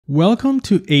Welcome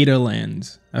to Ada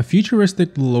Lands, a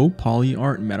futuristic low-poly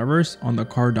art metaverse on the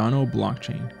Cardano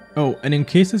blockchain. Oh, and in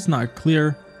case it's not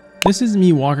clear, this is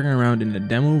me walking around in a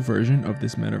demo version of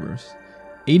this metaverse.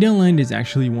 Ada Land is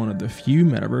actually one of the few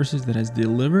metaverses that has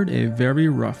delivered a very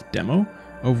rough demo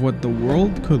of what the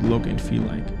world could look and feel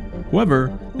like.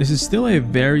 However, this is still a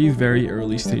very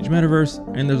early stage metaverse,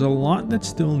 and there's a lot that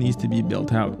still needs to be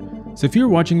built out. So if you're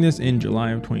watching this in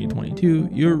July of 2022,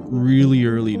 you're really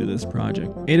early to this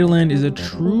project. Ada Land is a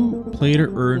true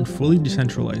play-to-earn, fully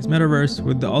decentralized metaverse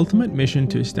with the ultimate mission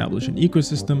to establish an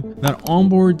ecosystem that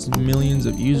onboards millions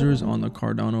of users on the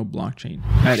Cardano blockchain.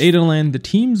 At Ada Land, the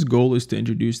team's goal is to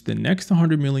introduce the next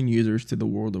 100 million users to the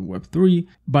world of Web3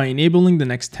 by enabling the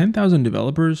next 10,000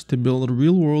 developers to build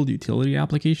real-world utility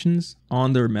applications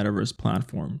on their metaverse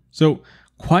platform. So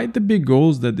quite the big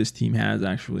goals that this team has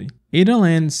actually. Ada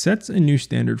Land sets a new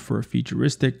standard for a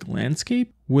futuristic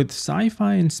landscape with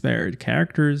sci-fi inspired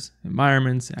characters,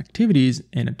 environments, activities,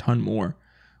 and a ton more.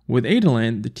 With Ada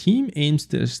Land, the team aims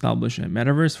to establish a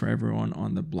metaverse for everyone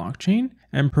on the blockchain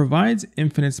and provides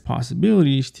infinite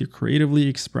possibilities to creatively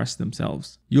express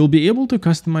themselves. You'll be able to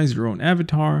customize your own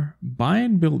avatar, buy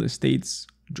and build estates,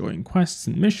 join quests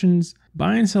and missions,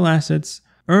 buy and sell assets,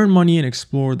 earn money, and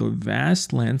explore the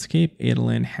vast landscape Ada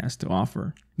Land has to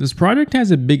offer. This project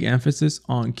has a big emphasis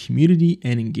on community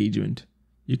and engagement.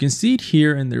 You can see it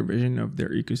here in their vision of their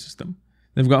ecosystem.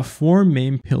 They've got 4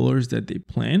 main pillars that they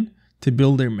plan to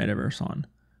build their metaverse on.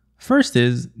 First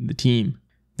is the team.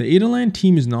 The Ada Land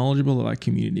team is knowledgeable about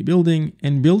community building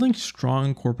and building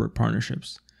strong corporate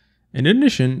partnerships. In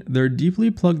addition, they're deeply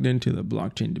plugged into the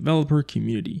blockchain developer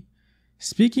community.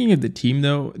 Speaking of the team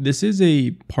though, this is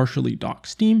a partially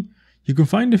doxed team. You can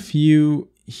find a few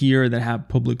here that have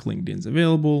public LinkedIns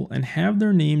available and have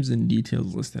their names and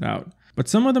details listed out. But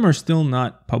some of them are still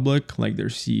not public, like their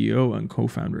CEO and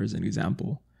co-founder as an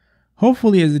example.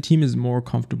 Hopefully, as the team is more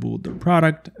comfortable with their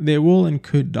product, they will and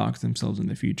could dox themselves in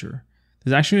the future.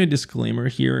 There's actually a disclaimer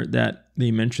here that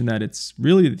they mention that it's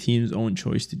really the team's own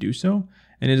choice to do so,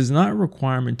 and it is not a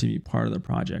requirement to be part of the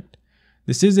project.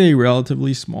 This is a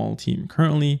relatively small team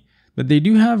currently, but they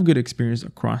do have good experience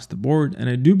across the board, and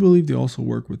I do believe they also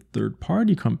work with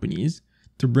third-party companies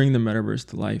to bring the metaverse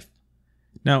to life.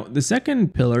 Now, the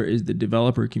second pillar is the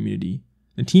developer community.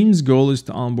 The team's goal is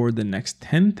to onboard the next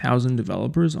 10,000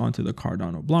 developers onto the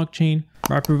Cardano blockchain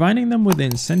by providing them with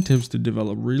incentives to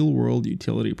develop real-world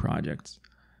utility projects.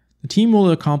 The team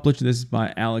will accomplish this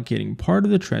by allocating part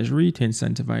of the treasury to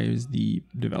incentivize the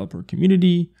developer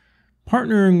community,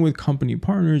 partnering with company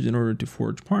partners in order to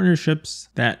forge partnerships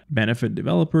that benefit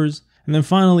developers, and then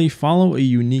finally follow a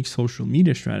unique social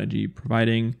media strategy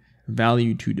providing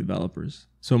value to developers.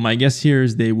 So my guess here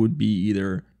is they would be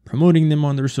either promoting them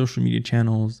on their social media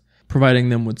channels, providing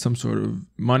them with some sort of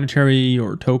monetary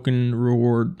or token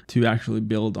reward to actually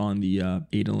build on the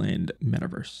Ada Land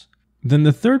metaverse. Then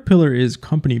the third pillar is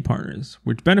company partners,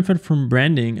 which benefit from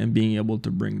branding and being able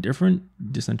to bring different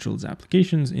decentralized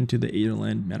applications into the Ada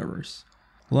Land metaverse.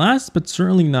 Last but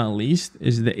certainly not least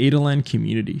is the Ada Land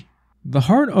community. The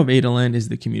heart of Ada Land is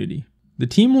the community. The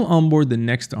team will onboard the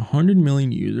next 100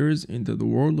 million users into the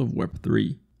world of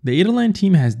Web3. The Ada Land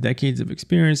team has decades of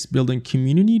experience building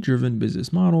community-driven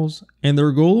business models, and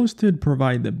their goal is to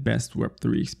provide the best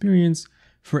Web3 experience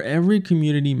for every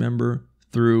community member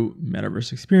through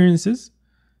metaverse experiences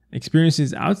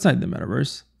outside the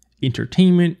metaverse,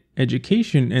 entertainment,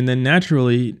 education, and then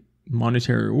naturally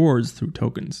monetary rewards through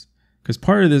tokens. Because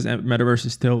part of this metaverse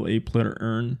is still a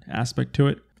play-to-earn aspect to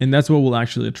it, and that's what will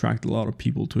actually attract a lot of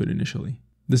people to it initially.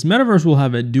 This metaverse will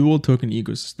have a dual token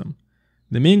ecosystem.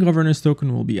 The main governance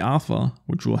token will be Alpha,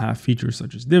 which will have features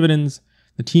such as dividends.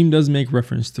 The team does make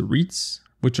reference to REITs,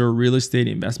 which are real estate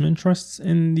investment trusts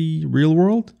in the real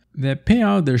world, that pay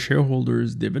out their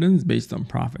shareholders dividends based on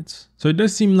profits. So it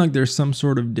does seem like there's some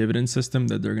sort of dividend system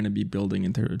that they're going to be building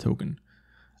into their token.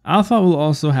 Alpha will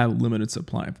also have limited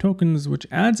supply of tokens, which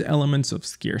adds elements of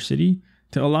scarcity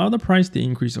to allow the price to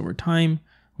increase over time,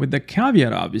 with the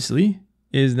caveat obviously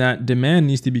is that demand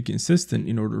needs to be consistent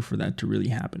in order for that to really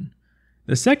happen.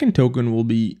 The second token will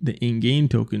be the in-game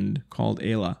token called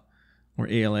ALA,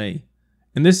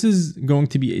 and this is going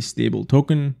to be a stable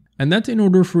token, and that's in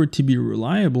order for it to be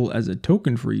reliable as a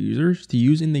token for users to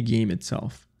use in the game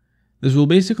itself. This will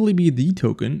basically be the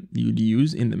token you'd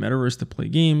use in the metaverse to play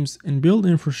games and build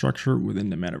infrastructure within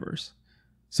the metaverse.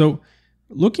 So,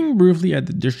 looking briefly at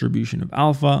the distribution of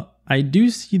Alpha, I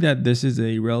do see that this is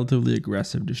a relatively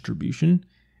aggressive distribution.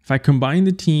 If I combine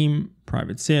the team,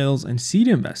 private sales, and seed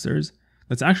investors,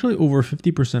 that's actually over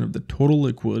 50% of the total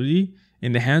liquidity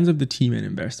in the hands of the team and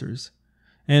investors.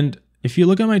 And If you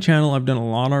look at my channel, I've done a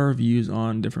lot of reviews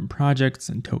on different projects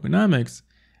and tokenomics,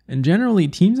 and generally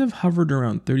teams have hovered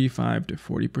around 35 to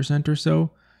 40% or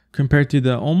so, compared to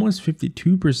the almost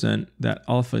 52% that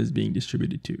alpha is being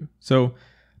distributed to. So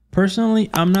personally,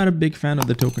 I'm not a big fan of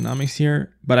the tokenomics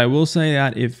here, but I will say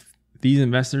that if these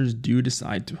investors do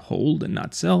decide to hold and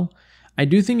not sell, I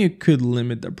do think it could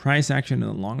limit the price action in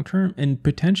the long term and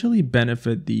potentially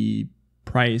benefit the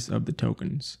price of the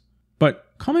tokens.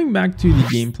 But coming back to the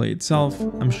gameplay itself,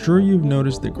 I'm sure you've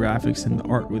noticed the graphics and the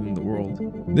art within the world.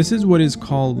 This is what is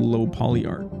called low poly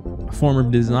art, a form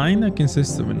of design that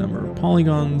consists of a number of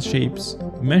polygons, shapes,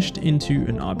 meshed into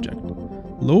an object.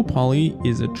 Low poly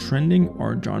is a trending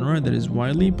art genre that is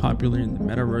widely popular in the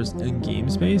metaverse and game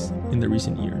space in the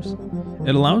recent years.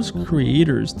 It allows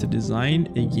creators to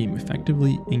design a game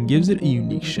effectively and gives it a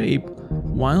unique shape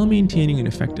while maintaining an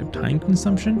effective time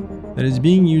consumption that is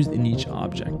being used in each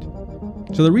object.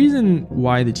 So the reason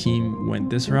why the team went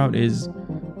this route is,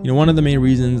 one of the main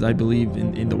reasons I believe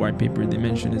in the white paper they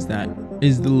mentioned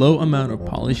is the low amount of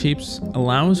poly shapes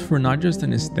allows for not just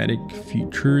an aesthetic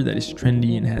feature that is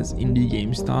trendy and has indie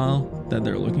game style that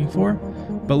they're looking for,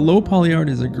 but low poly art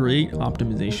is a great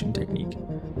optimization technique.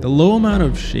 The low amount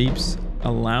of shapes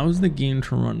allows the game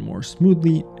to run more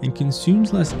smoothly and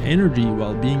consumes less energy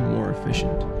while being more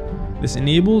efficient. This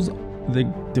enables the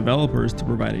developers to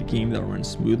provide a game that runs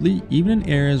smoothly even in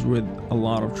areas with a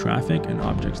lot of traffic and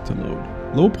objects to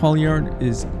load. Low poly art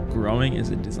is growing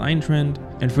as a design trend,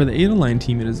 and for the Adaline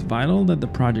team it is vital that the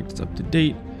project is up to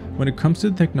date when it comes to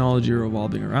the technology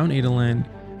revolving around Adaline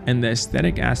and the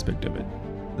aesthetic aspect of it.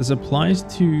 This applies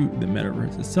to the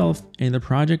metaverse itself and the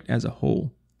project as a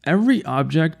whole. Every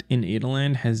object in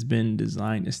Adaline has been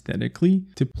designed aesthetically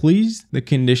to please the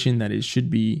condition that it should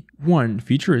be 1.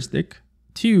 Futuristic,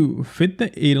 2. Fit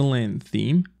the Adaline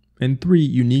theme, and 3.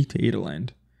 Unique to Adaline.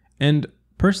 And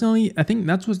personally, I think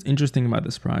that's what's interesting about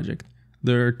this project,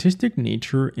 the artistic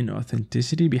nature and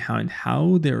authenticity behind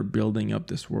how they're building up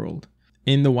this world.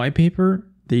 In the white paper,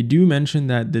 they do mention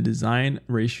that the design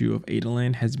ratio of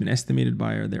Adaline has been estimated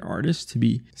by their artists to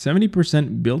be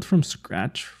 70% built from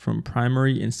scratch from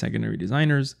primary and secondary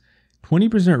designers, 20%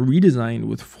 redesigned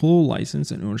with full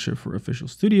license and ownership for official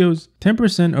studios,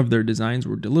 10% of their designs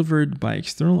were delivered by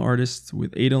external artists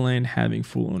with Adaline having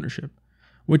full ownership,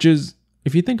 which is,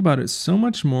 if you think about it, so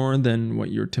much more than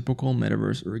what your typical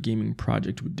metaverse or gaming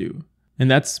project would do. And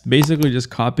that's basically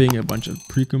just copying a bunch of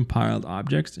precompiled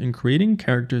objects and creating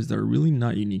characters that are really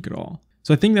not unique at all.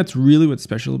 So I think that's really what's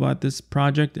special about this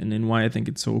project and why I think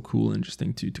it's so cool and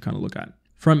interesting to kind of look at.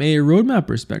 From a roadmap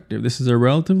perspective, this is a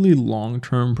relatively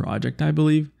long-term project, I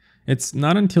believe. It's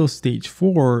not until stage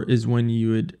 4 is when you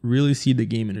would really see the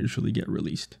game initially get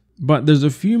released. But there's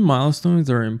a few milestones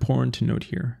that are important to note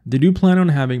here. They do plan on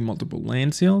having multiple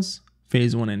land sales.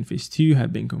 Phase 1 and Phase 2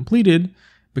 have been completed,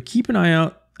 but keep an eye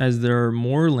out as there are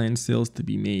more land sales to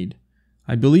be made.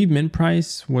 I believe mint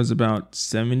price was about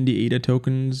 70 ADA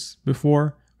tokens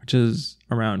before, which is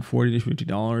around $40 to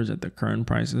 $50 at the current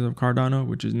prices of Cardano,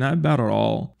 which is not bad at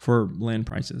all for land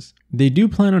prices. They do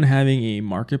plan on having a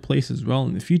marketplace as well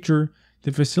in the future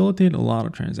to facilitate a lot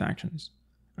of transactions.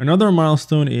 Another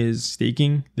milestone is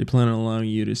staking. They plan on allowing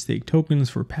you to stake tokens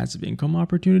for passive income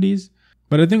opportunities.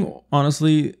 But I think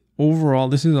honestly, overall,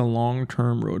 this is a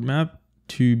long-term roadmap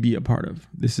to be a part of.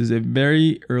 This is a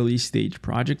very early stage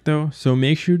project though, so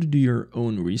make sure to do your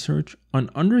own research and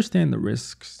understand the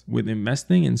risks with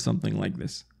investing in something like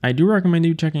this. I do recommend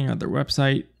you checking out their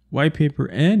website, white paper,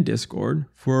 and Discord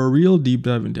for a real deep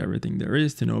dive into everything there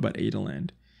is to know about Adaline.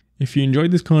 If you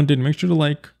enjoyed this content, make sure to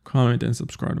like, comment, and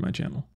subscribe to my channel.